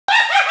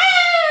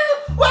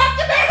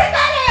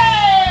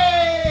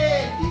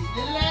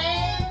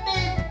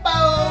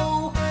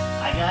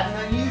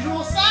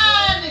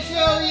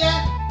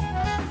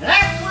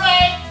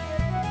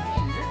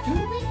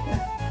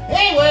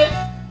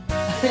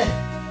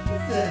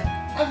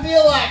I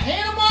feel like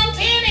Hannah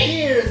Montana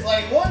here. It's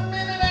like 1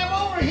 minute I'm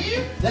over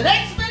here, the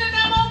next minute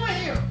I'm over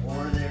here.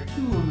 Or there are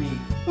two of me.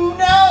 Who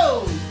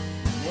knows?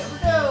 We never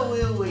know,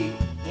 will we?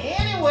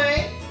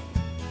 Anyway,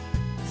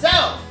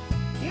 so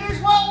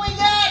here's what we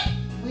got.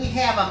 We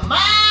have a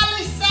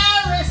Miley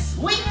Cyrus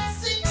Sweet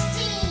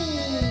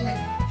 16.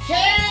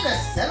 Share the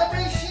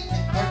celebration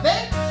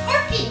event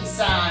parking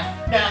sign.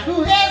 Now,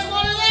 who has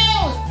one of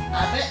those?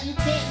 I bet you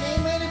can't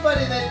name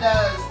anybody that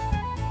does.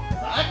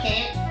 'Cause I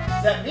can't,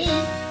 except me.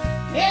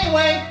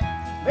 Anyway,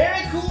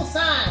 very cool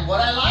sign.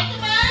 What I like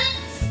about it?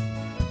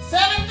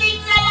 7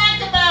 things I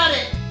like about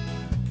it.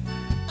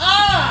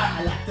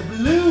 I like the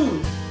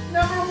balloon.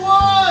 Number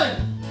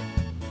 1.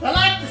 I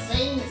like the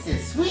saying that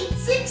says Sweet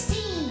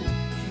 16.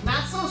 She's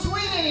not so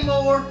sweet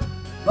anymore,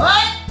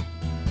 but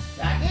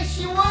I guess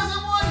she was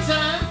at one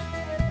time.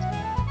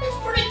 It's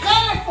pretty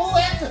colorful.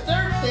 That's the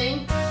 3rd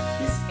thing.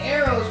 This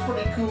arrow's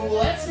pretty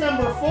cool. That's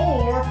number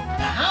 4.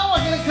 Now, how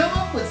am I going to come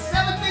up with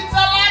 7 things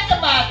I like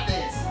about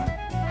this?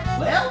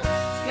 Well,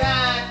 it's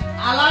got,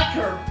 I like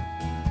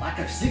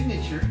her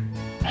signature.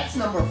 That's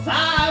number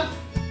 5.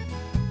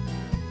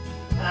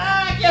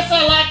 I guess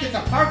I like it's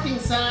a parking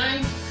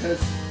sign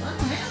because I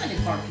don't have any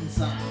parking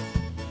signs.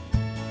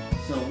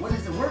 So what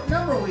is the work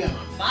number are we on?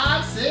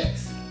 5,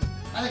 6?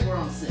 I think we're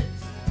on 6.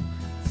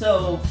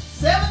 So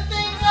 7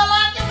 things I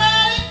like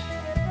about it.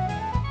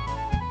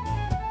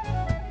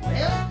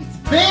 Well, it's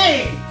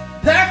big.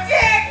 That's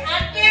it. I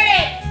did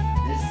it.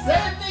 There's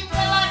 7 things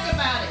I like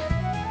about it.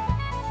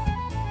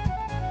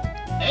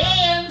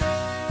 And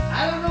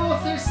I don't know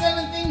if there's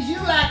 7 things you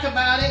like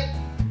about it.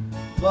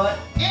 But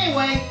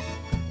anyway,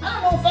 I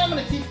don't know if I'm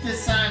going to keep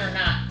this sign or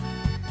not.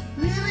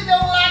 Really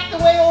don't like the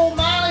way old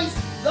Miley's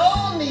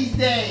going these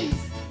days.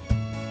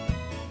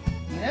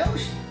 You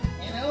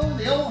know,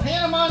 the old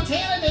Hannah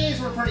Montana days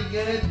were pretty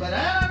good, but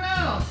I don't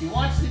know if you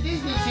watch the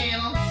Disney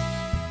Channel.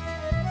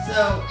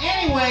 So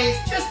anyways,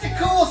 just a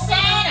cool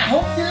sign. I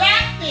hope you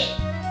liked it.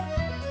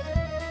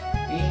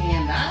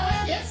 And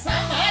I guess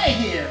I'm out of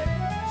here.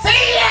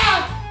 See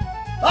ya!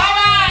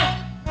 Bye-bye!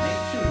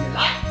 Make sure you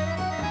like,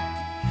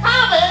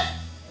 comment,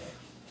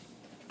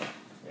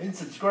 and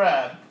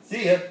subscribe.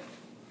 See ya.